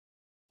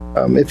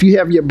If you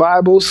have your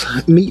Bibles,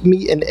 meet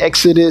me in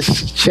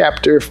Exodus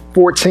chapter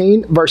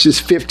 14,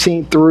 verses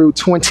 15 through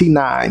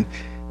 29.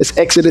 It's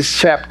Exodus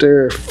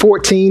chapter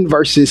 14,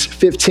 verses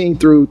 15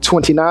 through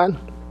 29.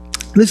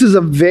 This is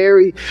a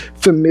very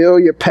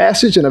familiar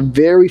passage and a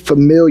very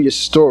familiar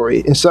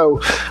story. And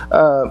so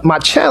my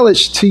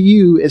challenge to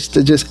you is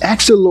to just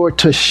ask the Lord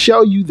to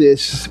show you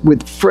this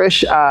with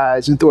fresh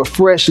eyes and through a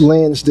fresh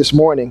lens this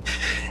morning.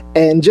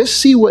 And just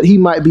see what he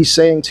might be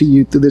saying to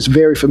you through this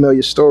very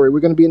familiar story. We're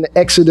going to be in the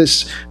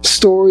Exodus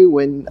story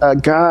when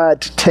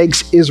God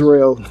takes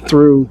Israel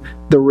through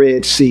the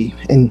Red Sea.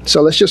 And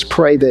so let's just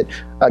pray that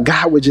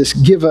God would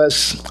just give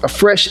us a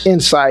fresh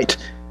insight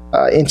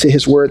into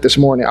his word this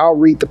morning. I'll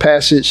read the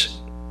passage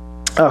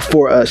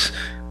for us.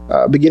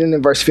 Beginning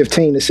in verse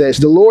 15, it says,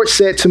 "The Lord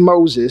said to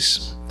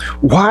Moses,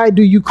 'Why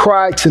do you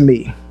cry to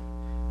me?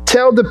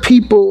 Tell the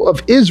people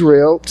of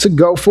Israel to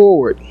go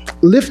forward.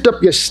 Lift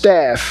up your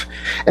staff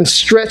and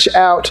stretch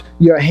out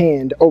your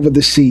hand over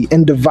the sea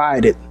and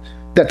divide it,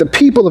 that the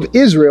people of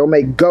Israel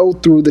may go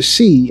through the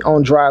sea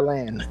on dry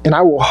land. And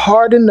I will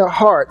harden the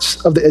hearts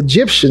of the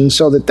Egyptians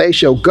so that they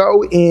shall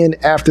go in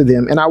after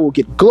them. And I will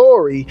get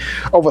glory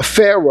over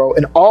Pharaoh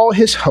and all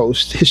his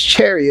host, his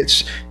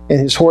chariots and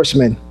his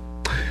horsemen.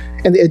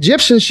 And the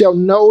Egyptians shall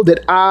know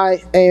that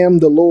I am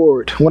the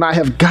Lord when I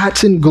have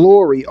gotten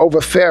glory over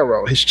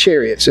Pharaoh, his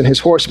chariots, and his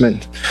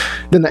horsemen.'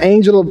 Then the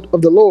angel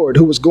of the Lord,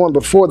 who was going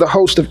before the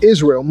host of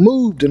Israel,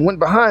 moved and went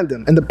behind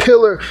them. And the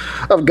pillar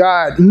of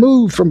God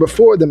moved from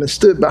before them and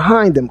stood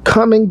behind them,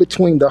 coming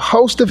between the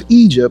host of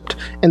Egypt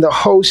and the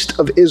host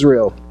of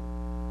Israel.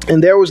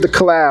 And there was the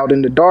cloud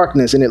and the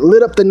darkness, and it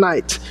lit up the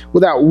night,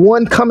 without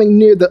one coming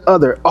near the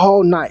other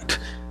all night.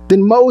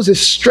 Then Moses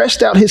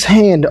stretched out his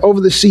hand over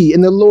the sea,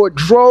 and the Lord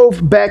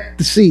drove back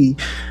the sea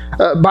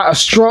by a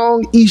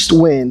strong east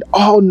wind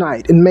all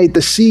night and made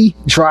the sea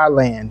dry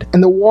land.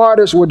 And the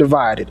waters were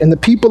divided, and the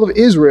people of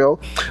Israel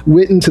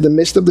went into the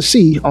midst of the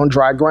sea on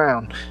dry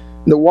ground,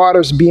 the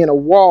waters being a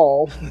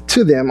wall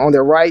to them on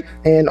their right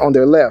and on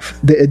their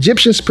left. The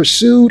Egyptians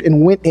pursued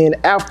and went in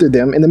after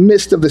them in the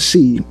midst of the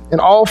sea,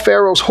 and all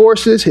Pharaoh's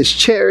horses, his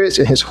chariots,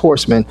 and his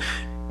horsemen.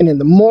 And in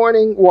the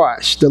morning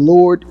watch, the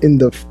Lord in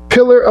the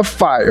pillar of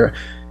fire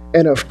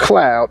and of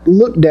cloud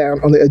looked down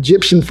on the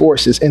Egyptian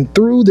forces and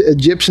threw the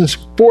Egyptian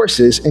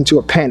forces into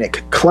a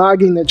panic,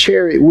 clogging their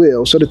chariot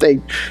wheels so that they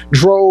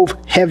drove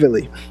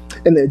heavily.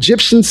 And the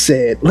Egyptians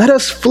said, 'Let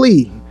us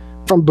flee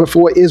from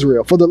before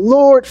Israel, for the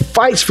Lord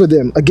fights for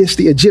them against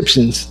the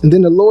Egyptians.' And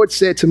then the Lord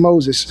said to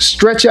Moses,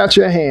 'Stretch out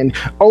your hand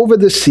over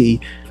the sea,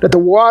 that the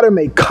water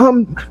may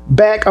come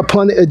back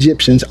upon the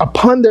Egyptians,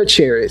 upon their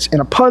chariots, and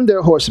upon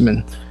their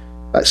horsemen.'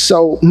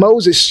 So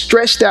Moses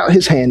stretched out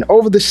his hand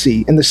over the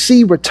sea, and the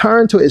sea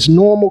returned to its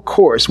normal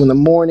course when the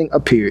morning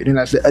appeared. And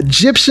as the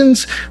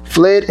Egyptians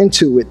fled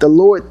into it, the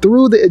Lord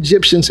threw the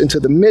Egyptians into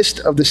the midst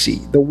of the sea.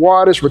 The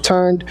waters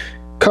returned,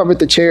 covered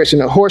the chariots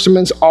and the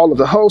horsemen. All of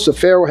the hosts of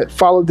Pharaoh had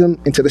followed them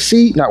into the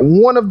sea. Not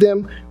one of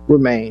them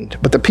remained.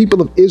 But the people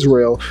of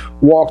Israel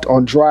walked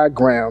on dry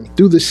ground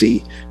through the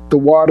sea, the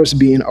waters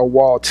being a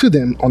wall to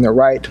them on their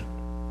right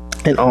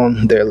and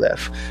on their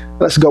left."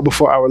 Let's go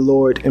before our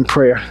Lord in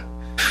prayer.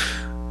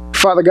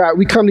 Father God,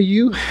 we come to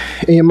you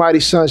in your mighty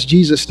Son's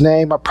Jesus'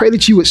 name. I pray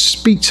that you would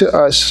speak to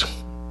us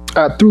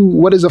through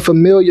what is a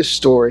familiar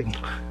story,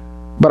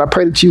 but I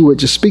pray that you would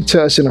just speak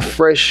to us in a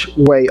fresh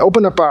way.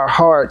 Open up our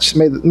hearts.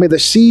 May the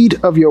seed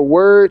of your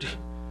word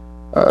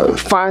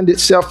find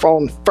itself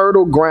on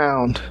fertile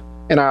ground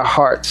in our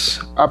hearts.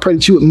 I pray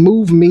that you would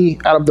move me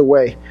out of the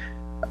way.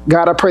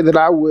 God, I pray that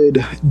I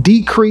would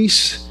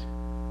decrease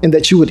and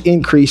that you would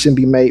increase and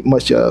be made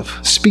much of.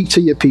 Speak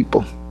to your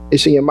people.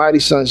 It's in your mighty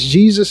Son's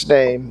Jesus'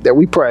 name that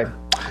we pray.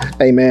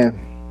 Amen.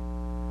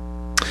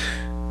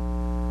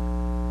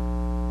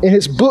 In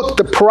his book,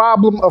 The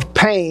Problem of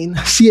Pain,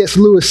 C.S.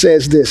 Lewis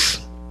says this.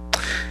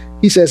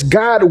 He says,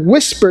 "God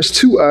whispers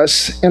to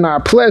us in our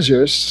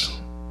pleasures,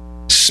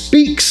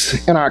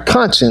 speaks in our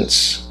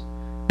conscience,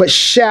 but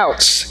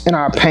shouts in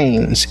our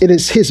pains. It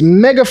is his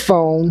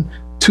megaphone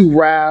to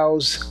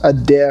rouse a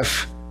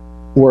deaf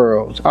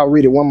world." I'll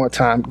read it one more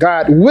time.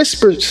 "God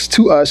whispers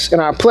to us in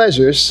our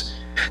pleasures,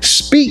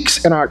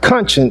 speaks in our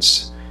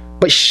conscience,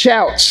 but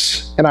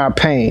shouts in our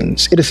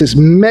pains. It is his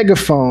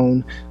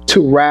megaphone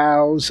to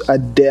rouse a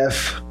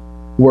deaf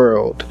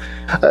world."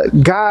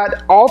 God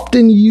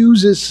often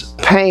uses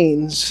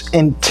pains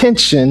and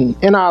tension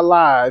in our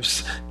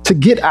lives to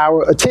get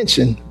our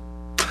attention,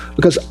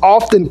 because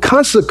often,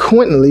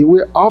 consequently,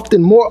 we're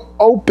often more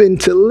open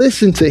to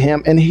listen to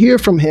him and hear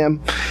from him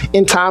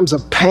in times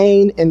of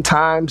pain, in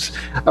times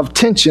of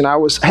tension. I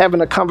was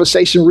having a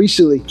conversation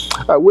recently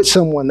with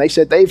someone. They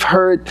said they've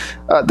heard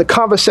the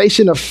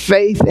conversation of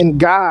faith in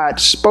God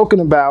spoken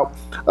about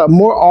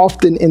more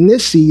often in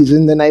this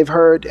season than they've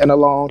heard in a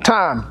long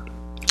time.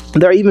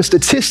 There are even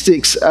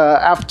statistics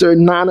after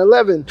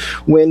 9/11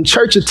 when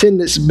church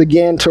attendance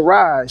began to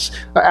rise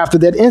after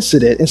that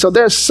incident. And so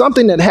there's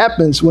something that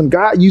happens when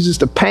God uses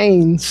the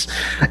pains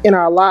in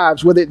our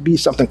lives, whether it be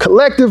something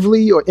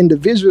collectively or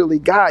individually.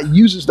 God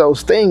uses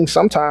those things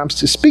sometimes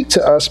to speak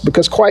to us,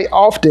 because quite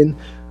often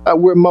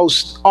we're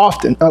most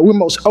open.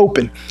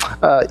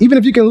 Even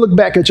if you can look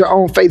back at your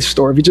own faith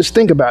story, if you just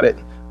think about it,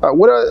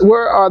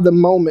 where are the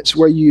moments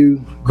where you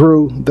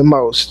grew the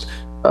most?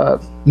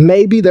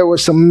 Maybe there were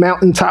some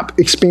mountaintop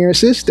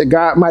experiences that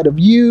God might have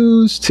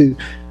used to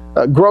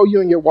grow you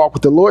in your walk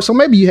with the Lord. So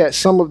maybe you had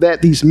some of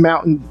that, these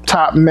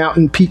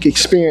mountain peak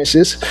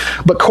experiences.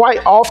 But quite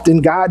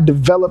often, God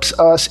develops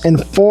us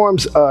and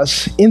forms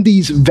us in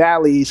these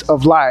valleys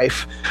of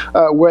life,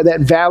 where that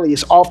valley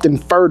is often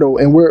fertile,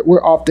 and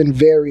we're often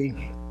very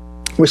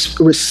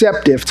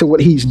receptive to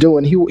what He's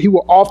doing. He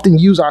will often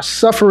use our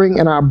suffering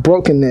and our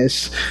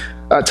brokenness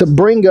to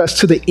bring us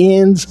to the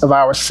ends of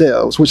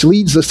ourselves, which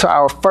leads us to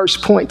our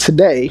first point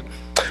today.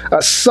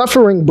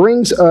 Suffering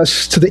brings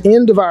us to the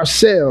end of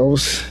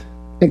ourselves,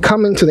 and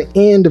coming to the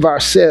end of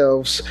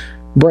ourselves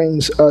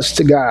brings us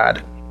to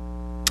God.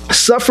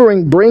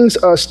 Suffering brings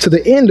us to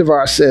the end of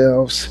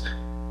ourselves,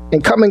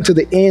 and coming to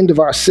the end of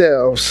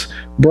ourselves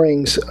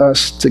brings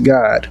us to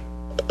God.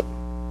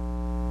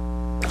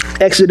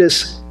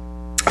 Exodus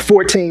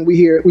 14,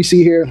 we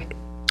see here,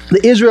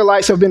 the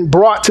Israelites have been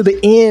brought to the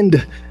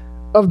end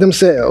of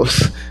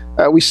themselves.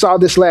 We saw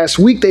this last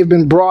week. They've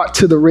been brought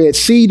to the Red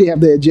Sea. They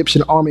have the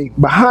Egyptian army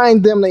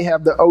behind them. They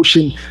have the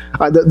ocean,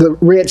 the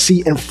Red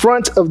Sea in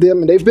front of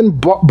them, and they've been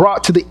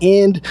brought to the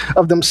end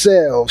of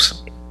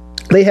themselves.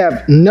 They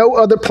have no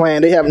other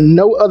plan. They have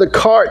no other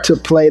card to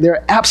play.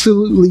 They're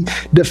absolutely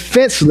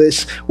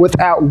defenseless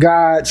without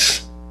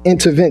God's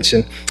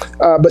intervention.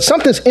 But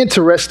something's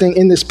interesting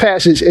in this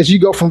passage as you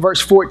go from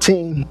verse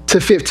 14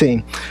 to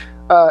 15.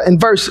 In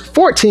verse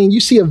 14, you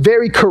see a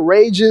very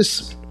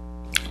courageous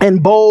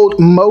and bold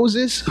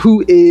Moses,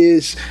 who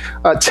is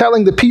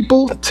telling the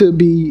people to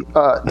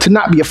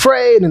not be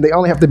afraid, and they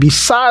only have to be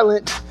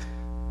silent.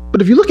 But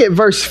if you look at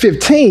verse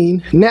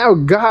 15, now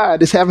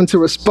God is having to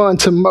respond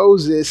to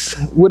Moses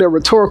with a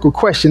rhetorical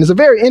question. It's a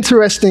very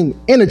interesting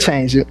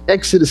interchange. In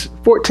Exodus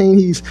 14,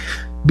 he's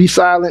be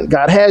silent,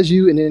 God has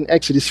you. And then in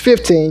Exodus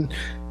 15,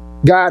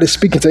 God is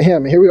speaking to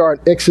him. And here we are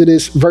in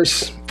Exodus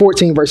verse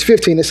 14, verse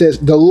 15. It says,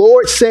 "The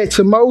Lord said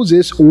to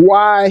Moses,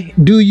 why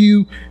do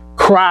you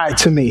cry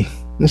to me?"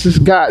 This is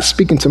God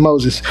speaking to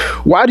Moses.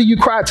 Why do you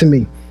cry to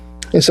me?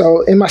 And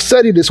so in my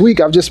study this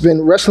week, I've just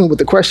been wrestling with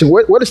the question,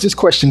 where does this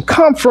question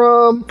come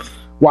from?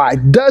 Why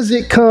does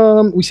it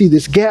come? We see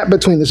this gap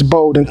between this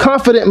bold and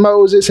confident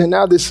Moses and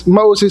now this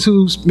Moses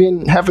who's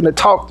been having to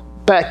talk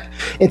back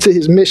into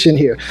his mission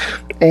here.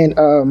 And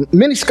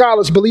many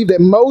scholars believe that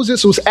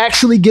Moses was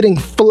actually getting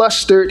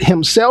flustered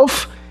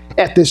himself.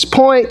 At this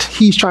point,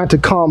 he's trying to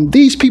calm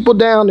these people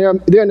down. They're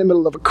in the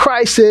middle of a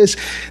crisis.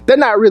 They're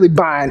not really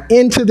buying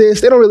into this.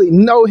 They don't really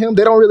know him.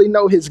 They don't really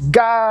know his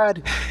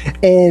God.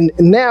 And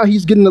now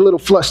he's getting a little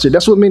flustered.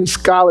 That's what many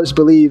scholars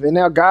believe. And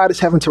now God is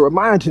having to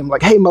remind him,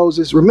 like, hey,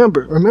 Moses,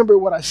 remember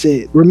what I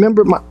said.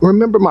 Remember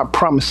my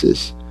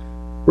promises.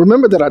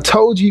 Remember that I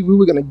told you we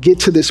were going to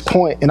get to this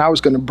point and I was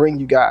going to bring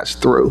you guys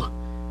through.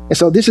 And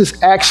so this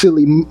is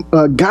actually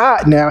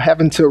God now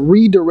having to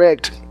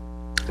redirect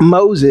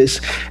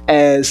Moses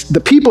as the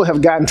people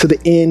have gotten to the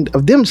end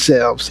of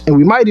themselves. And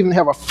we might even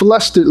have a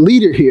flustered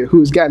leader here who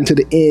has gotten to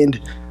the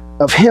end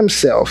of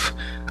himself.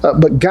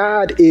 But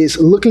God is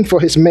looking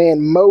for his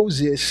man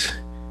Moses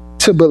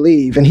to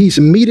believe, and he's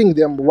meeting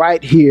them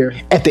right here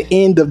at the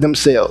end of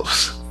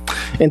themselves.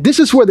 And this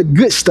is where the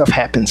good stuff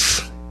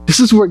happens. This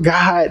is where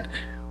God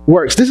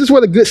works. This is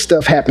where the good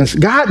stuff happens.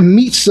 God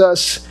meets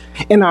us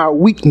in our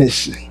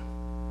weakness.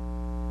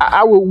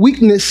 Our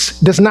weakness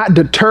does not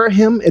deter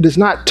him. It does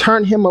not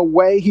turn him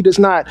away. He does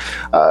not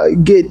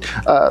get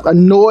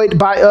annoyed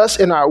by us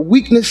in our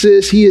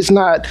weaknesses. He is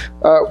not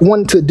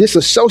one to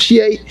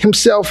disassociate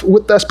himself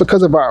with us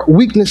because of our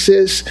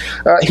weaknesses.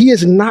 He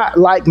is not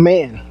like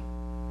man.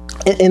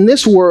 In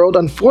this world,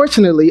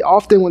 unfortunately,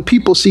 often when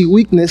people see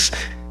weakness,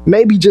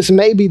 maybe, just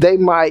maybe, they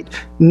might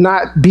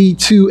not be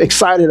too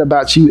excited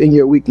about you in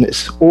your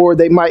weakness, or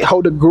they might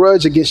hold a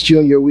grudge against you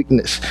in your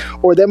weakness,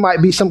 or there might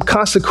be some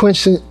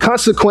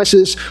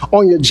consequences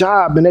on your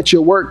job and at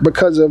your work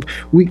because of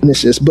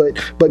weaknesses.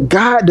 But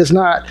God does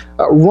not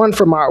run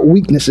from our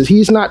weaknesses.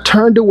 He's not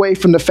turned away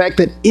from the fact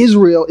that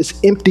Israel is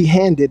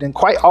empty-handed, and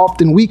quite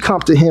often we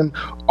come to him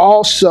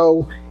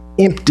also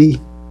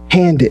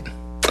empty-handed.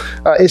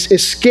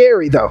 It's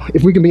scary, though,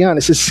 if we can be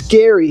honest. It's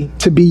scary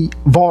to be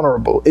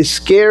vulnerable. It's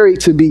scary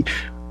to be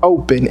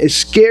open. It's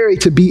scary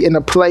to be in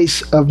a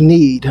place of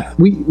need.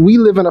 We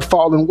live in a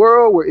fallen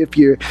world where if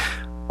you're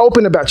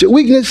open about your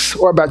weakness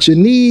or about your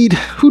need,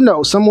 who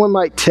knows? Someone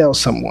might tell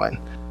someone.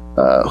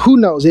 Who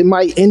knows? It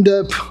might end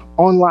up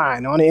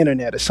online, on the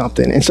internet or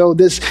something. And so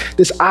this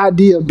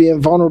idea of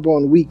being vulnerable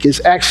and weak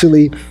is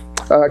actually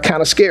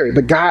kind of scary.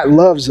 But God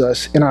loves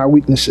us in our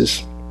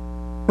weaknesses.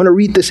 I'm going to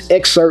read this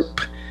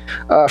excerpt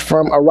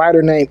from a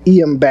writer named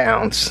E.M.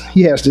 Bounds.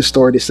 He has this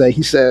story to say.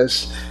 He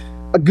says,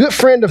 a good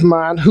friend of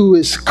mine who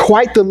is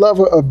quite the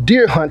lover of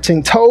deer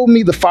hunting told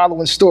me the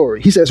following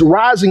story. He says,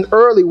 rising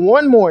early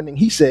one morning,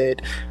 he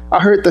said,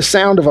 I heard the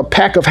sound of a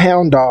pack of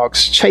hound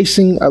dogs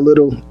chasing a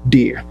little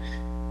deer.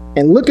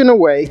 And looking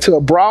away to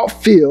a broad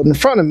field in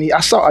front of me, I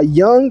saw a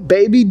young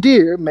baby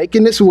deer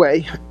making its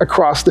way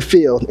across the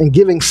field and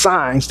giving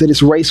signs that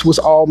its race was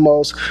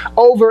almost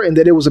over and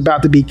that it was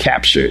about to be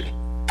captured.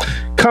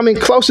 Coming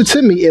closer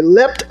to me, it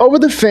leapt over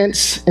the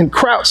fence and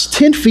crouched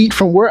 10 feet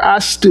from where I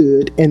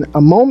stood. And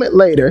a moment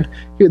later,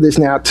 hear this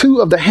now, 2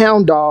 of the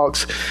hound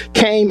dogs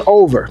came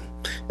over.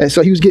 And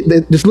so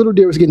this little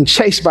deer was getting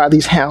chased by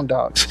these hound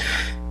dogs.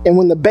 And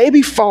when the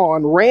baby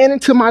fawn ran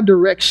into my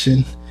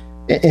direction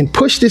and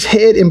pushed its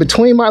head in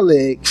between my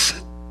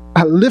legs,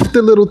 I lifted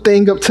the little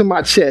thing up to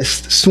my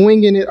chest,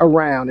 swinging it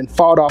around and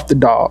fought off the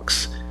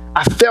dogs.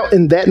 I felt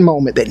in that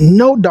moment that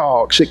no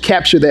dog should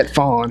capture that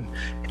fawn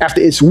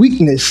after its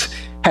weakness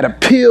had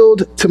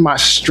appealed to my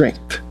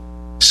strength.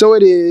 So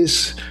it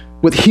is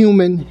with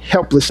human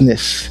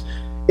helplessness.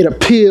 It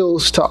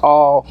appeals to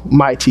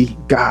Almighty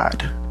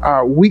God.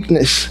 Our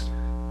weakness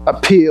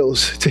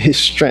appeals to his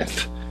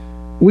strength.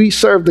 We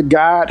serve the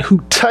God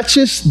who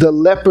touches the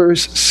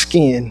leper's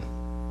skin.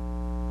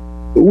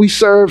 We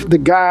serve the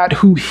God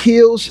who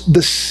heals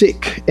the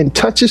sick and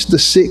touches the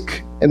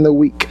sick and the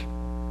weak.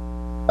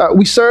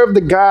 We serve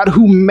the God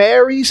who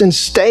marries and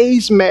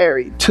stays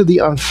married to the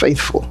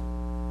unfaithful.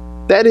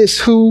 That is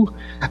who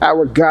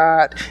our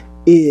God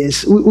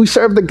is. We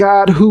serve the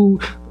God who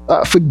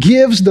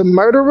forgives the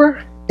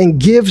murderer and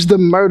gives the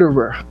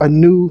murderer a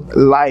new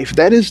life.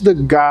 That is the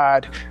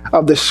God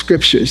of the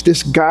scriptures,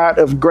 this God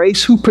of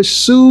grace who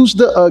pursues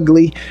the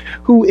ugly,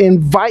 who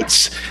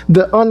invites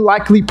the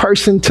unlikely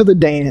person to the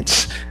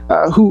dance,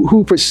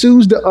 who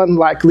pursues the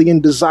unlikely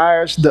and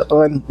desires the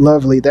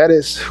unlovely. That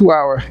is who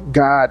our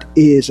God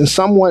is. And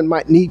someone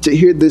might need to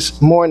hear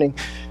this morning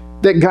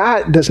that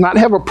God does not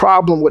have a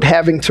problem with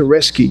having to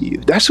rescue you.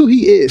 That's who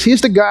he is. He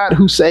is the God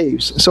who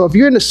saves. So if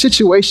you're in a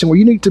situation where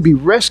you need to be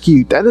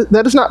rescued, that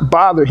does not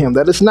bother him.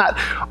 That does not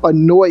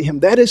annoy him.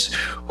 That is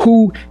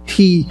who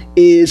he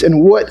is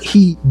and what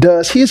he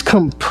does. He is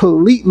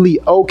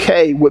completely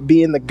okay with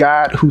being the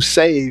God who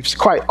saves.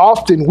 Quite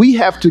often, we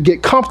have to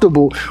get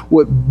comfortable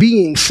with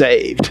being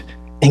saved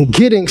and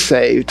getting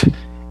saved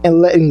and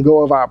letting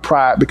go of our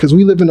pride, because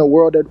we live in a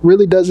world that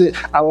really doesn't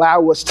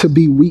allow us to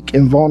be weak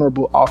and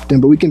vulnerable often,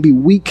 but we can be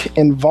weak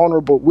and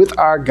vulnerable with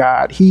our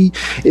God. He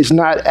is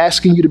not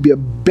asking you to be a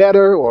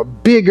better or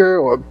bigger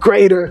or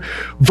greater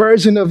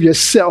version of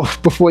yourself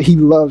before he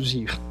loves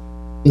you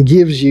and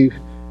gives you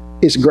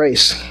his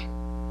grace.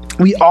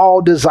 We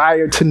all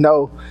desire to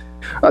know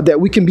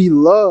that we can be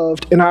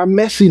loved in our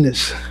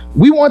messiness.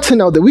 We want to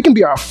know that we can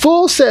be our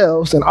full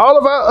selves and all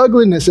of our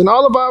ugliness and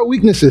all of our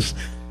weaknesses.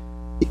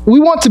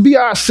 We want to be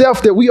ourselves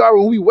that we are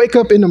when we wake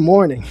up in the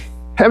morning,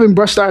 haven't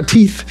brushed our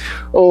teeth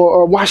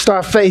or washed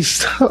our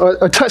face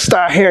or touched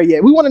our hair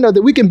yet. We want to know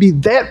that we can be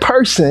that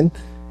person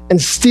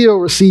and still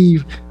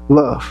receive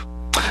love.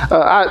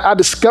 I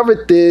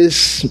discovered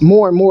this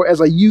more and more as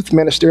a youth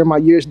minister in my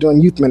years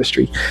doing youth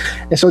ministry.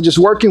 And so just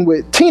working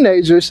with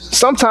teenagers,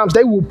 sometimes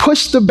they will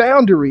push the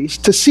boundaries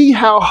to see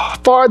how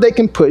far they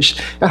can push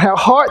and how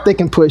hard they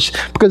can push,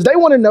 because they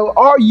want to know,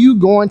 are you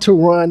going to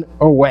run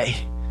away?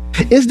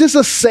 Is this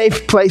a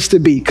safe place to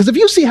be? Because if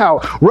you see how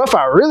rough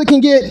I really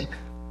can get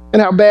and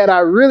how bad I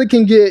really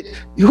can get,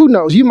 who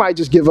knows? You might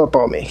just give up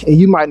on me and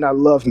you might not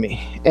love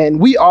me. And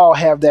we all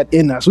have that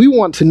in us. We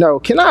want to know,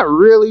 can I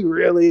really,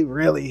 really,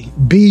 really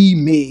be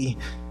me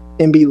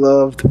and be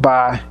loved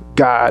by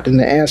God? And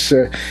the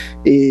answer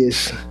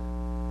is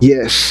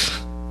yes.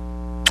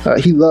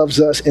 He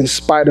loves us in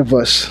spite of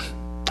us,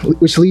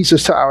 which leads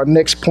us to our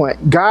next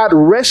point. God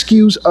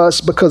rescues us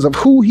because of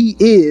who he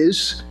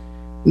is,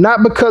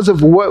 not because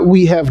of what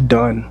we have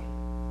done.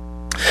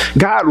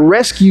 God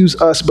rescues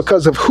us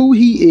because of who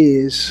he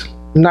is,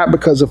 not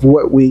because of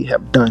what we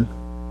have done.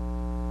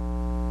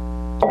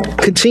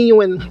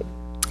 Continuing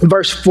in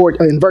verse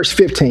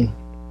 15.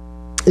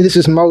 This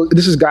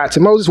is God to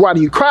Moses. Why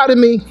do you cry to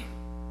me?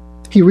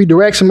 He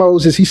redirects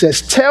Moses. He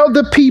says, tell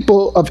the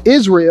people of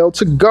Israel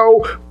to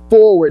go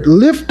forward.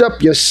 Lift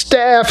up your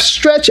staff,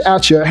 stretch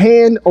out your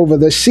hand over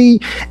the sea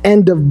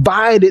and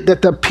divide it,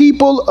 that the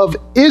people of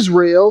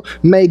Israel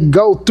may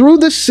go through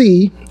the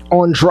sea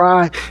on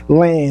dry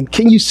land.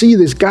 Can you see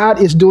this? God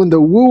is doing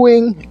the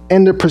wooing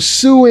and the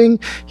pursuing.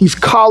 He's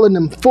calling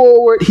them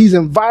forward. He's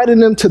inviting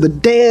them to the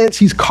dance.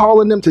 He's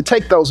calling them to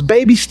take those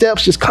baby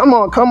steps. Just come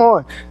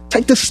on.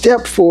 Take the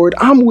step forward.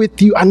 I'm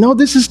with you. I know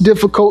this is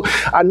difficult.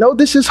 I know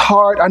this is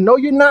hard. I know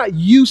you're not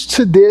used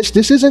to this.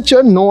 This isn't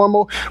your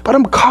normal, but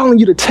I'm calling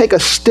you to take a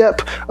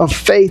step of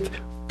faith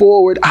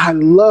forward. I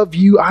love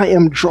you. I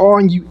am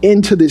drawing you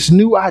into this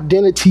new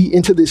identity,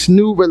 into this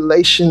new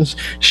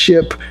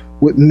relationship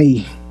with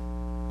me.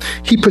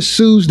 He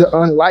pursues the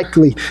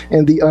unlikely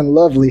and the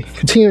unlovely.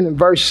 Continuing in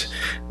verse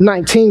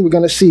 19, we're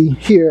going to see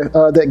here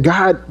that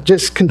God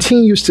just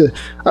continues to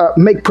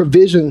make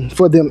provision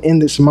for them in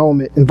this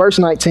moment. In verse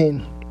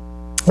 19,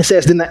 It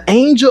says, then the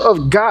angel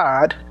of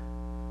God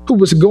who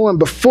was going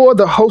before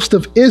the host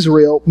of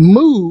Israel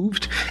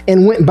moved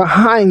and went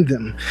behind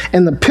them.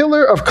 And the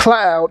pillar of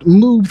cloud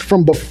moved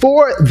from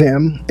before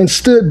them and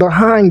stood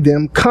behind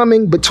them,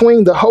 coming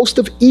between the host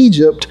of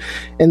Egypt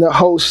and the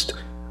host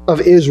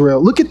of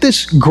Israel. Look at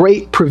this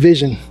great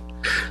provision.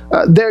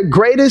 Their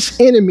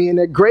greatest enemy and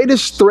their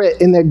greatest threat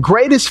and their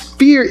greatest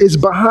fear is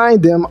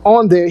behind them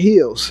on their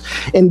heels.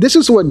 And this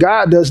is what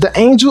God does. The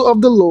angel of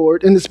the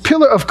Lord and this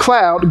pillar of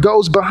cloud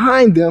goes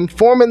behind them,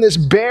 forming this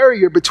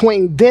barrier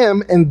between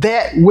them and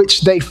that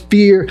which they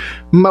fear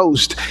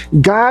most.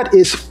 God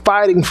is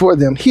fighting for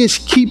them. He is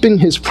keeping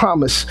his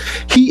promise.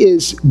 He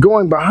is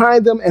going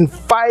behind them and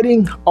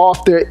fighting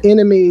off their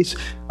enemies.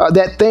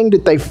 That thing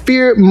that they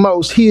fear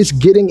most, he is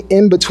getting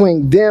in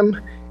between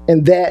them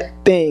and that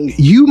thing.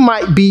 You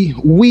might be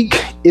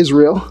weak,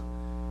 Israel.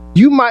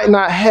 You might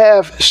not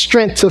have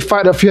strength to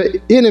fight off your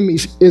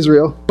enemies,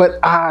 Israel, but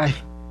I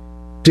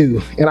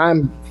do. And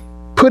I'm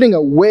putting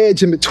a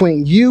wedge in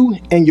between you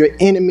and your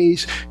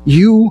enemies.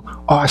 You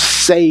are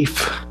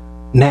safe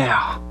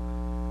now.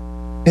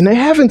 And they're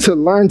having to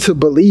learn to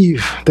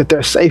believe that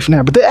they're safe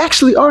now, but they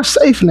actually are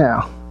safe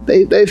now.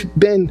 They've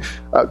been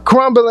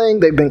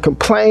crumbling, they've been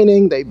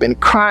complaining, they've been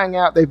crying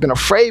out, they've been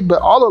afraid,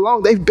 but all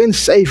along they've been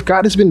safe.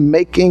 God has been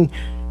making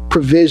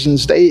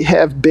provisions. They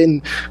have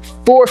been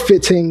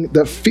forfeiting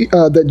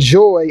the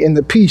joy and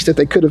the peace that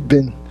they could have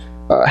been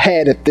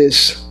had at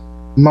this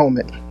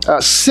moment.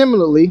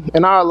 Similarly,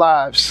 in our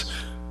lives,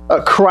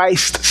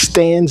 Christ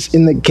stands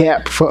in the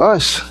gap for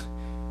us.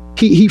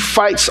 He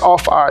fights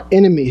off our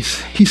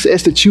enemies. He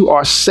says that you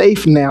are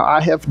safe now.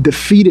 I have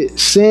defeated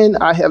sin.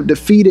 I have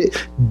defeated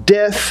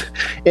death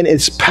and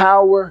its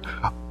power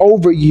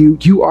over you.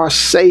 You are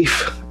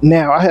safe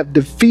now. I have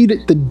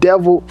defeated the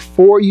devil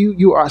for you.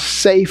 You are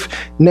safe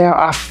now.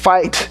 I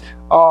fight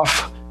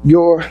off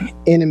your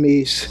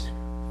enemies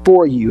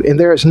for you. And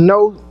there is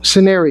no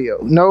scenario,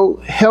 no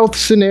health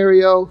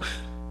scenario,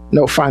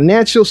 no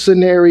financial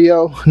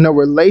scenario, no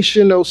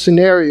relational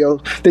scenario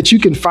that you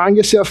can find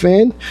yourself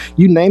in.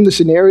 You name the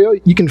scenario,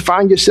 you can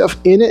find yourself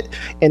in it.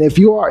 And if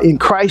you are in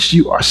Christ,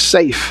 you are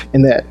safe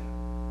in that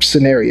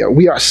scenario.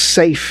 We are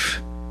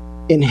safe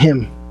in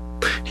him.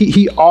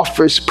 He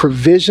offers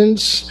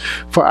provisions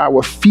for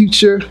our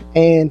future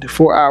and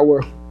for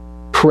our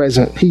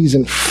present. He's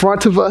in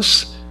front of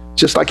us,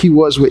 just like he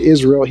was with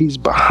Israel. He's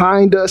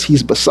behind us.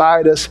 He's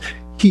beside us.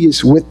 He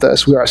is with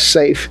us. We are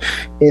safe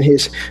in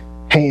his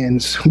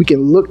hands. We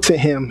can look to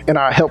him in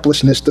our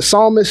helplessness. The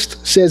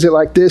psalmist says it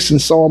like this in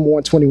Psalm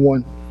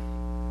 121.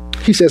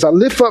 He says, I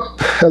lift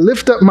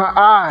up my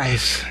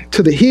eyes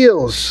to the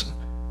hills.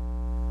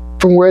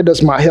 From where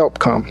does my help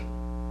come?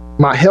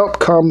 My help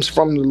comes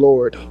from the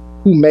Lord,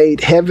 who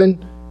made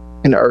heaven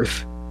and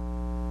earth.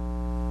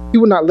 He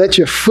will not let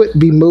your foot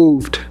be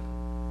moved.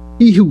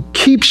 He who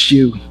keeps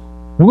you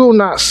will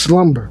not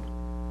slumber.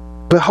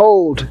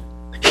 Behold,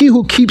 he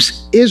who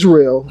keeps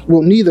Israel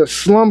will neither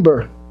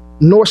slumber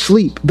nor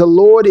sleep. The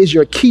Lord is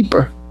your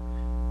keeper.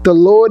 The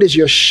Lord is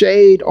your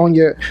shade on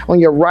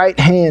your right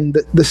hand.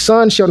 The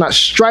sun shall not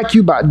strike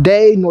you by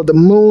day, nor the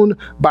moon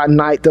by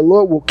night. The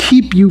Lord will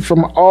keep you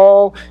from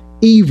all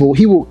evil.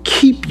 He will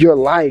keep your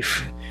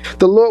life.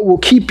 The Lord will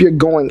keep your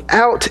going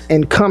out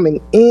and coming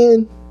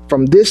in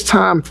from this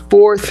time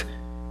forth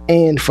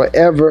and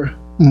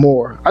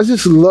forevermore. I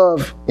just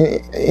love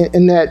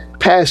in that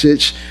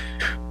passage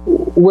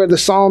where the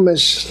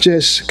psalmist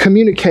just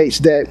communicates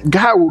that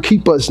God will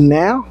keep us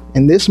now,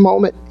 in this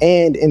moment,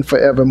 and in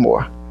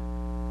forevermore.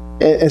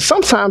 And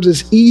sometimes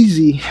it's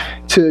easy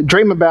to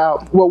dream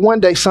about, well, one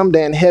day,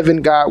 someday in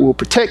heaven, God will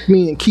protect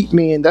me and keep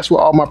me, and that's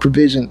where all my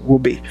provision will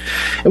be.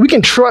 And we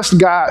can trust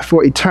God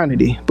for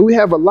eternity, but we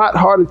have a lot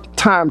harder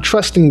time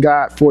trusting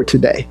God for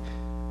today.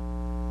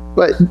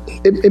 But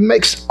it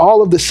makes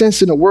all of the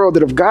sense in the world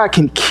that if God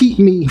can keep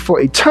me for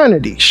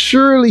eternity,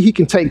 surely he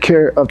can take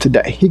care of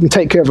today. He can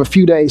take care of a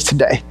few days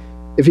today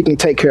if he can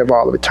take care of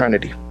all of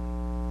eternity.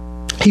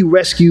 He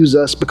rescues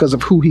us because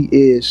of who he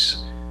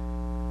is,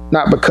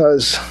 not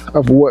because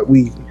of what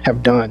we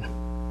have done.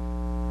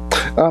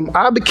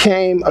 I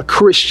became a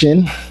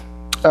Christian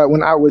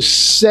when I was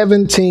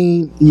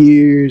 17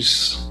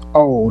 years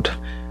old.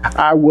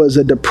 I was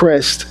a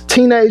depressed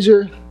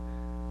teenager.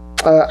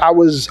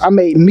 I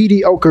made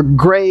mediocre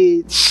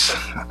grades.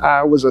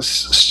 I was a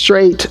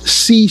straight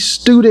C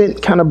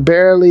student, kind of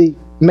barely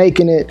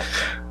making it.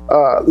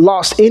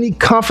 Lost any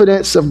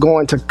confidence of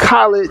going to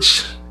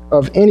college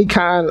of any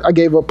kind. I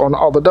gave up on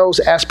all of those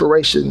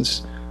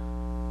aspirations.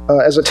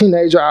 As a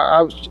teenager,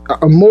 I was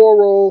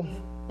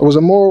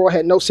immoral,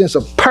 had no sense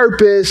of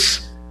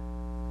purpose.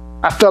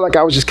 I felt like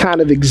I was just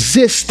kind of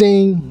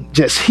existing,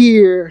 just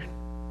here.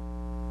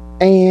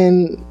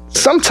 And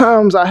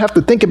sometimes I have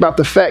to think about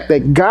the fact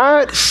that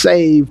God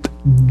saved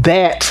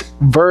that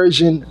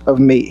version of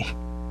me.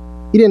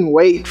 He didn't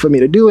wait for me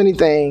to do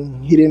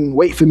anything. He didn't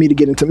wait for me to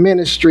get into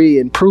ministry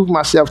and prove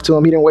myself to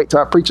him. He didn't wait till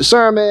I preach a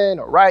sermon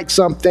or write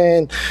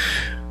something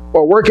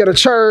or work at a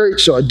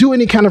church or do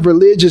any kind of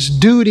religious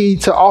duty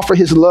to offer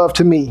his love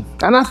to me.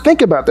 And I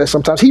think about that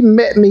sometimes. He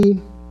met me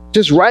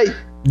just right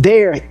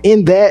there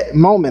in that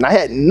moment. I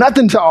had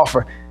nothing to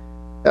offer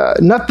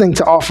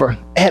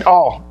at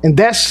all. And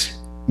that's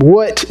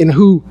what and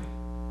who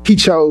he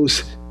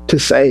chose to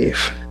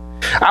save.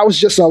 I was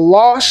just a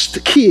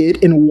lost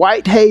kid in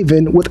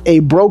Whitehaven with a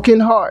broken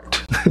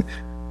heart.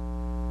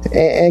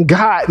 And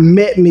God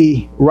met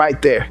me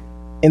right there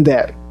in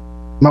that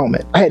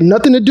moment. I had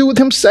nothing to do with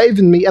him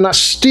saving me, and I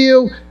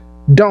still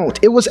don't.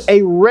 It was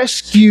a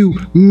rescue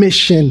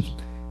mission.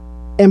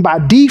 And by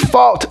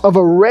default of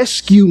a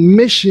rescue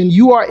mission,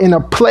 you are in a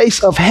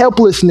place of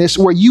helplessness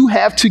where you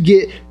have to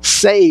get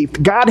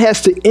saved. God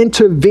has to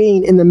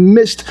intervene in the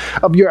midst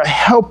of your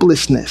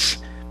helplessness.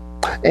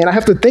 And I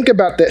have to think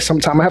about that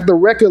sometime. I have to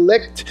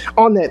recollect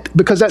on that,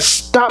 because that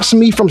stops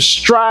me from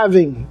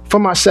striving for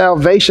my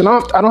salvation. I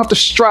don't have to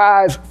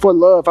strive for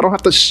love. I don't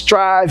have to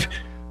strive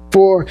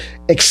for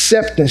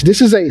acceptance.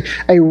 This is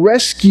a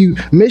rescue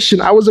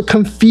mission. I was a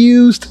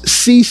confused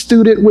C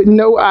student with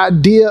no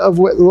idea of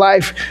what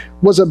life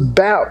was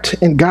about,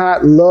 and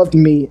God loved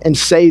me and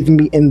saved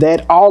me in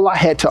that. All I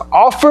had to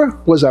offer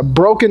was a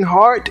broken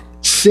heart,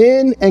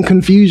 sin, and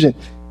confusion,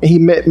 and he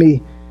met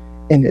me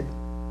in it.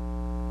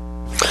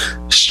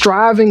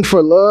 Striving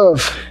for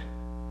love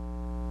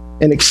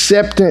and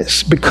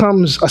acceptance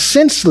becomes a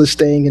senseless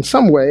thing in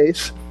some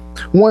ways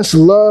once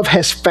love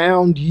has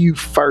found you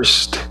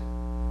first.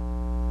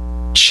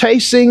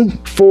 Chasing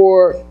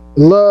for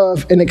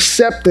love and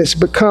acceptance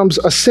becomes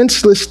a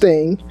senseless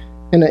thing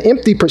and an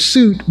empty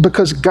pursuit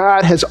because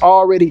God has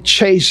already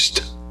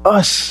chased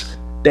us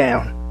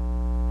down.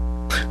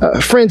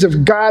 Friends,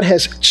 if God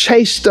has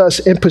chased us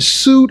and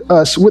pursued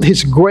us with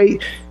his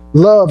great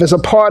love as a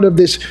part of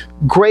this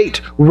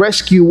great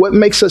rescue, what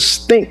makes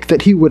us think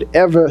that he would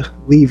ever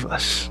leave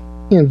us?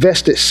 He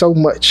invested so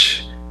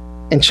much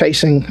in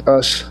chasing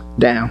us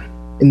down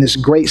in this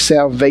great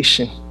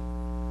salvation,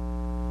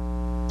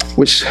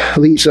 which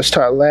leads us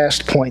to our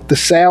last point. The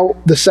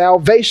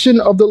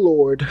salvation of the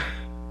Lord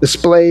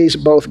displays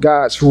both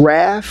God's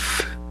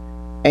wrath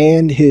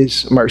and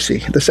his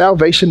mercy. The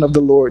salvation of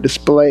the Lord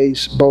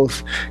displays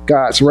both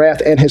God's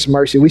wrath and his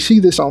mercy. We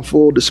see this on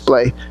full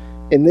display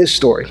in this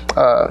story.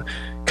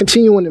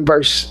 Continuing in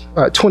verse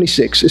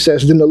 26, it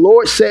says, "Then the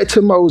Lord said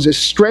to Moses,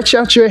 stretch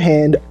out your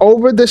hand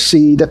over the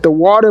sea that the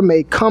water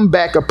may come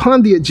back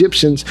upon the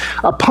Egyptians,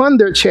 upon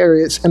their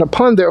chariots, and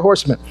upon their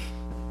horsemen."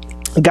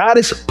 God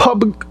is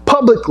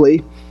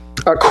publicly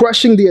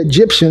crushing the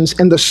Egyptians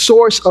and the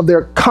source of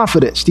their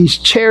confidence. These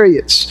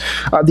chariots,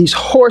 these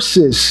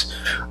horses,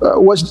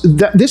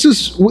 this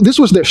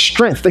was their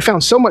strength. They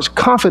found so much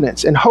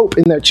confidence and hope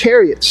in their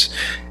chariots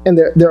and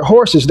their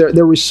horses.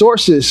 Their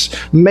resources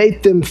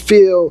made them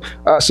feel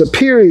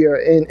superior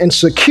and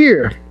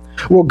secure.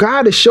 Well,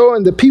 God is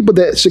showing the people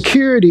that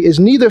security is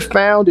neither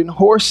found in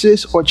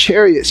horses or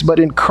chariots, but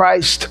in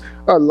Christ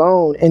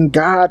alone, in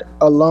God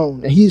alone.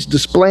 And he's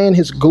displaying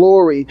his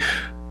glory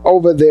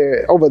over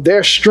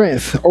their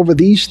strength, over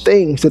these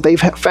things that they've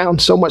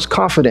found so much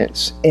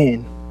confidence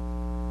in.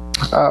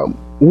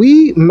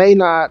 We may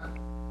not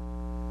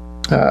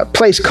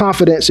place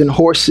confidence in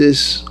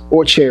horses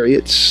or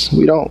chariots.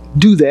 We don't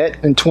do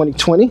that in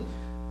 2020,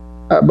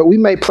 but we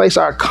may place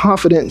our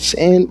confidence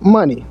in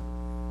money.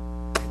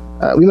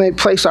 We may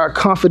place our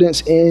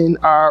confidence in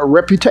our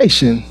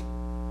reputation.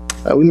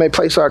 We may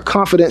place our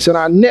confidence in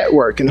our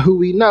network and who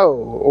we know,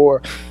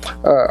 or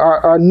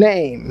our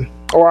name,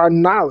 or our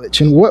knowledge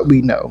and what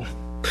we know.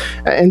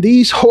 And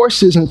these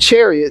horses and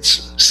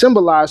chariots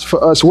symbolize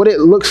for us what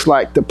it looks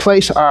like to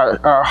place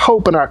our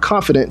hope and our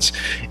confidence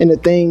in the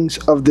things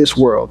of this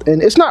world.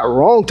 And it's not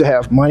wrong to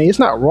have money. It's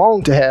not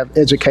wrong to have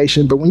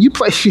education. But when you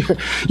place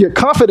your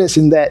confidence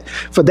in that,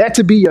 for that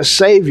to be your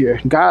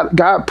savior,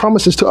 God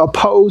promises to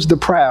oppose the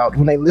proud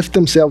when they lift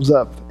themselves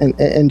up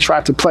and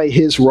try to play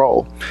his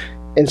role.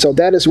 And so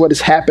that is what is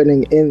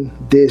happening in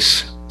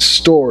this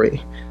story.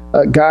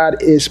 God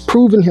is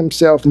proving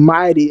himself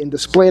mighty and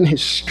displaying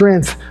his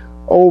strength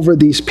over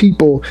these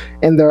people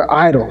and their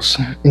idols.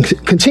 And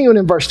continuing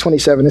in verse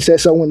 27, it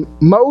says, So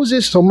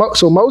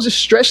Moses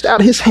stretched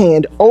out his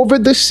hand over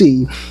the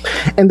sea,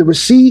 and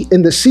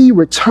the sea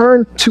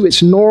returned to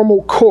its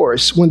normal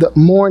course when the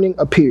morning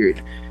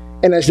appeared.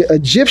 And as the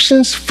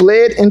Egyptians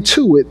fled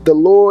into it, the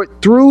Lord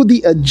threw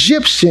the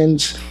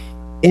Egyptians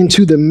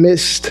into the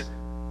midst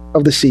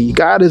of the sea.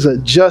 God is a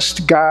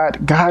just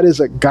God. God is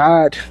a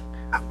God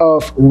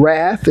of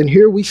wrath. And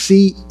here we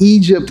see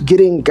Egypt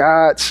getting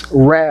God's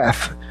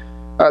wrath.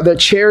 Their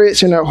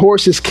chariots and their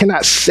horses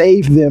cannot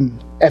save them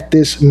at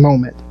this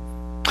moment.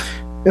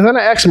 And then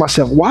I asked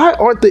myself, why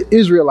aren't the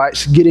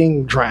Israelites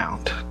getting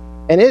drowned?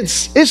 And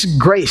it's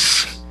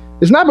grace.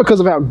 It's not because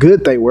of how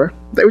good they were.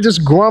 They were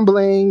just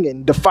grumbling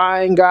and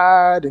defying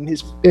God and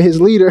his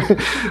leader.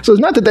 So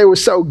it's not that they were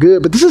so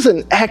good, but this is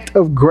an act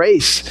of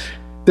grace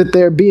that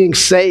they're being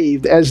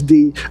saved as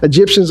the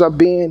Egyptians are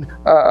being,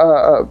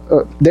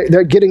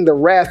 they're getting the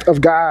wrath of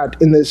God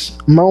in this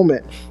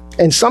moment.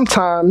 And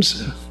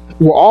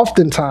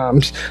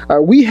oftentimes,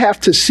 we have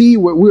to see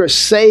what we're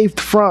saved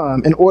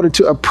from in order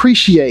to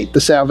appreciate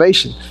the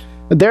salvation.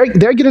 They're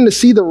getting to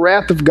see the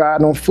wrath of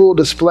God on full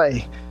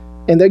display.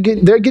 And they're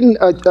getting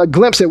a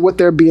glimpse at what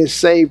they're being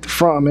saved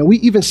from. And we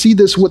even see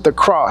this with the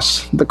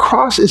cross. The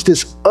cross is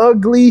this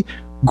ugly,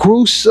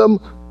 gruesome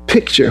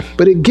picture,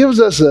 but it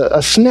gives us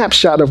a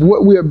snapshot of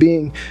what we are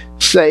being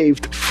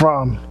saved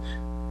from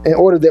in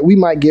order that we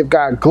might give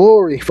God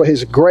glory for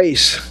his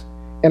grace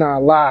in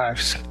our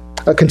lives.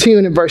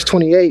 Continuing in verse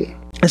 28,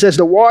 it says,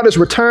 the waters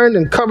returned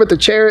and covered the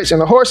chariots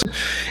and the horses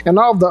and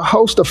all the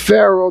host of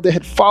Pharaoh that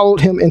had followed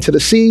him into the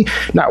sea.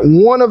 Not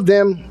one of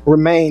them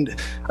remained.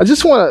 I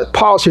just want to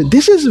pause here.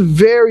 This is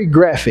very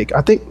graphic.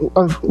 I think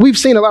we've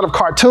seen a lot of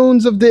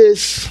cartoons of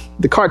this.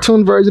 The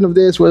cartoon version of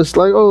this was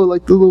like, oh,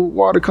 like the little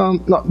water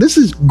comes. No, this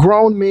is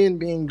grown men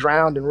being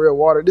drowned in real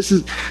water. This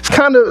is it's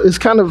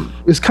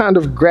kind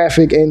of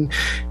graphic. And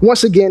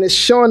once again, it's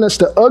showing us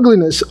the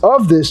ugliness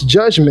of this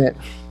judgment.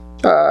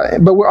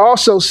 But we're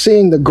also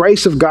seeing the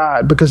grace of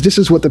God, because this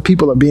is what the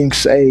people are being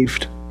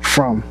saved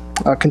from.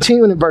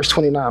 Continuing in verse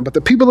 29, but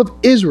the people of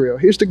Israel,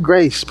 here's the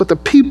grace, but the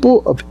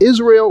people of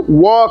Israel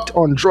walked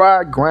on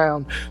dry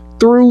ground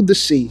through the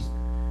sea,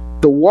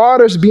 the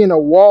waters being a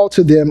wall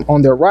to them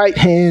on their right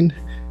hand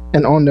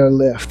and on their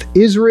left.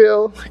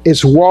 Israel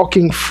is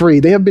walking free.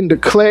 They have been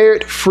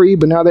declared free,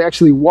 but now they're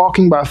actually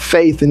walking by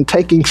faith and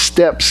taking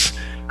steps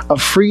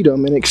of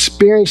freedom and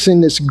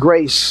experiencing this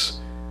grace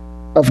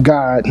of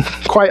God.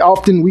 Quite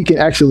often we can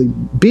actually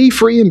be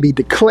free and be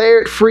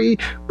declared free,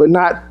 but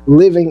not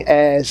living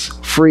as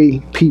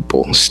free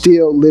people,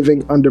 still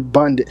living under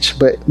bondage.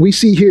 But we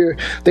see here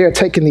they are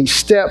taking these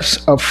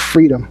steps of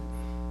freedom.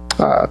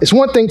 It's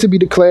one thing to be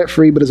declared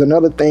free, but it's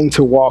another thing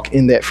to walk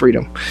in that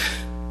freedom.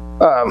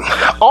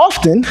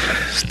 Often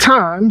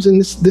times,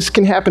 and this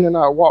can happen in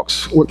our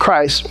walks with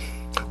Christ,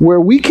 where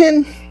we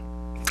can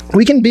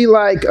be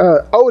like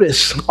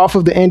Otis off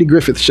of the Andy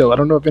Griffith Show. I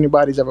don't know if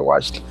anybody's ever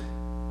watched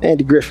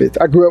Andy Griffith.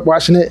 I grew up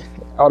watching it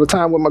all the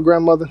time with my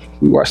grandmother.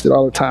 We watched it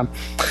all the time.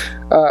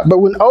 But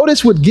when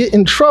Otis would get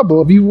in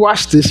trouble, if you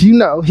watch this, you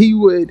know, he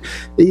would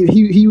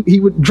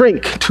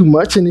drink too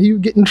much and he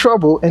would get in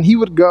trouble, and he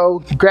would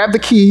go grab the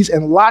keys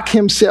and lock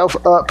himself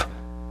up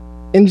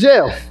in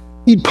jail.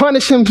 He'd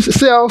punish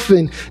himself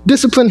and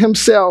discipline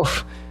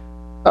himself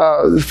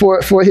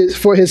for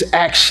his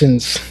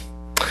actions.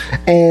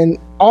 And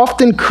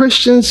often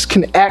Christians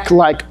can act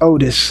like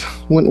Otis.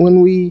 When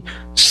we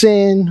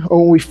sin or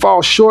when we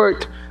fall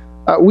short,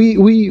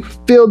 we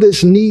feel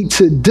this need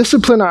to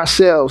discipline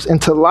ourselves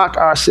and to lock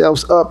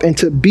ourselves up and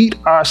to beat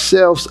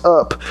ourselves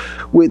up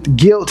with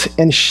guilt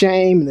and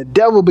shame. And the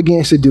devil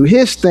begins to do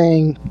his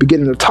thing,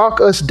 beginning to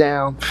talk us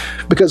down,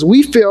 because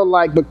we feel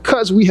like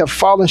because we have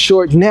fallen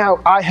short, now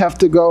I have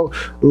to go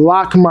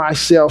lock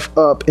myself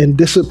up and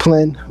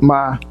discipline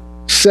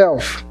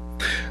myself.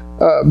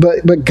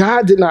 But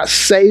God did not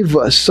save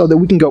us so that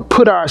we can go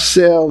put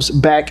ourselves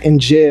back in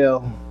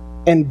jail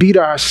and beat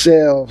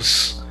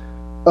ourselves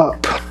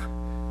up.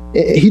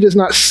 He does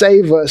not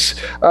save us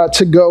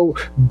to go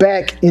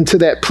back into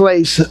that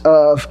place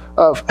of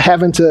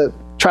having to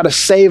try to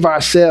save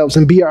ourselves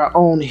and be our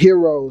own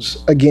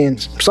heroes again.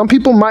 Some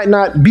people might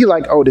not be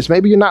like Otis.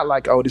 Maybe you're not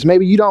like Otis.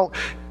 Maybe you don't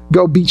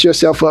go beat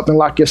yourself up and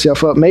lock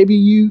yourself up. Maybe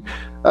you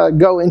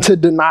go into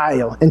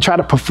denial and try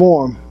to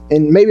perform.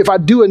 And maybe if I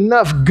do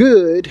enough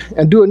good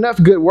and do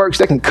enough good works,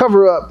 that can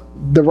cover up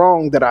the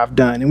wrong that I've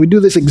done. And we do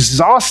this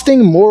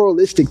exhausting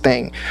moralistic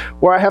thing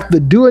where I have to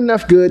do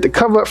enough good to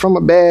cover up from my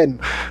bad and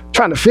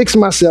trying to fix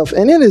myself.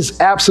 And it is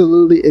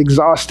absolutely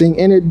exhausting,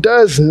 and it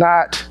does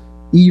not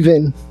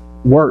even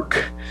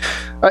work.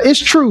 It's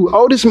true,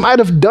 Otis might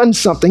have done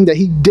something that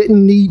he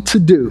didn't need to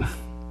do.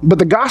 But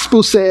the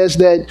gospel says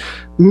that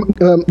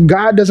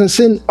God doesn't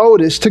send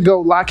Otis to go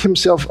lock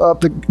himself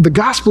up. The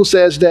gospel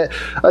says that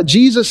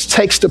Jesus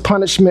takes the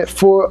punishment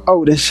for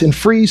Otis and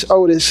frees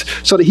Otis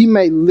so that he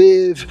may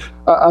live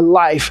a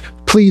life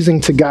pleasing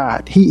to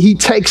God. He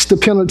takes the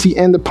penalty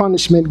and the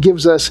punishment,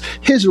 gives us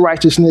his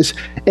righteousness,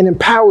 and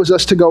empowers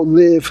us to go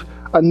live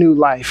a new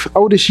life.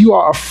 Otis, you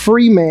are a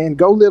free man.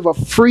 Go live a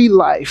free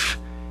life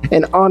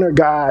and honor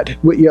God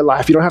with your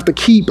life. You don't have to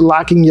keep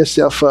locking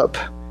yourself up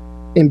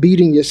and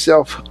beating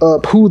yourself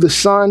up. Who the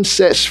Son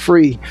sets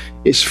free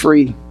is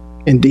free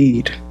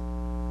indeed.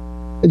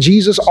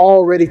 Jesus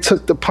already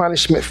took the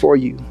punishment for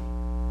you.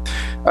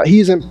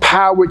 He's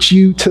empowered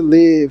you to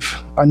live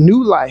a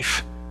new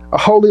life, a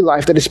holy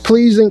life that is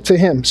pleasing to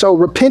him. So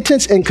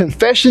repentance and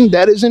confession,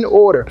 that is in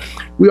order.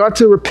 We are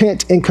to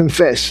repent and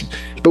confess,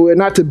 but we're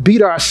not to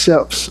beat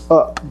ourselves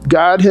up.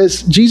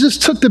 Jesus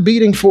took the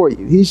beating for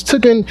you. He's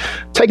taken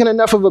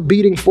enough of a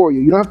beating for you.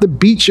 You don't have to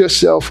beat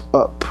yourself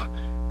up.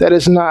 That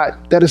is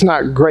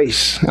not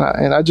grace.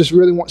 And I just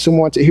really want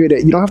someone to hear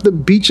that. You don't have to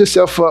beat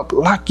yourself up,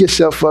 lock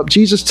yourself up.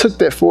 Jesus took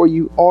that for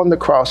you on the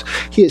cross.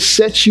 He has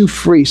set you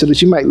free so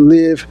that you might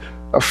live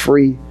a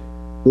free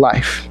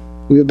life.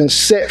 We have been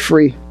set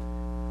free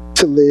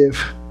to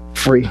live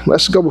free.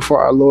 Let's go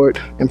before our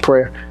Lord in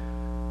prayer.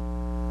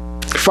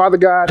 Father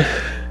God,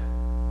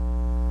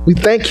 we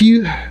thank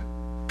you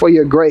for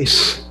your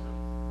grace.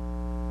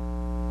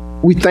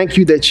 We thank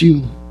you that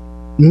you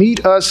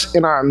meet us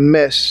in our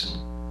mess.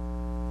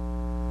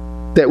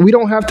 that we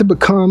don't have to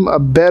become a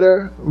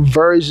better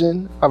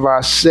version of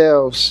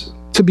ourselves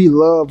to be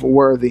love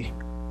worthy.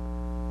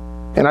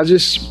 And I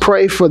just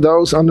pray for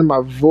those under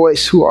my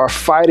voice who are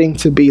fighting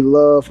to be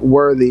love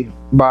worthy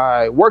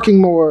by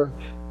working more,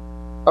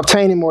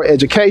 obtaining more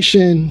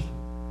education,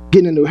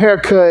 getting a new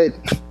haircut,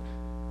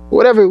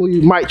 whatever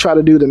we might try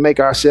to do to make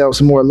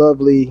ourselves more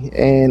lovely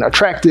and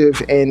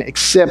attractive and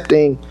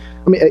accepting,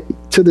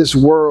 to this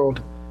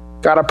world.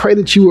 God, I pray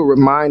that you will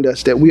remind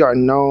us that we are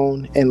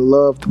known and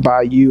loved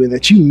by you, and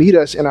that you meet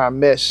us in our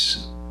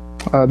mess,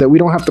 that we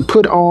don't have to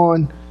put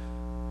on,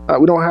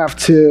 we don't have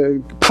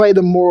to play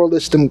the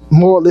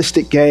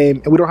moralistic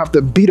game, and we don't have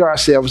to beat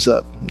ourselves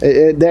up.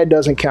 That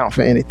doesn't count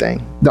for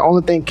anything. The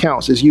only thing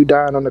counts is you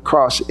dying on the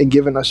cross and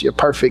giving us your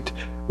perfect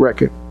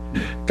record.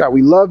 God,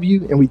 we love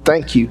you and we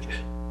thank you.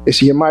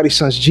 It's in your mighty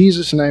son's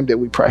Jesus' name that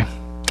we pray.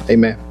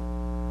 Amen.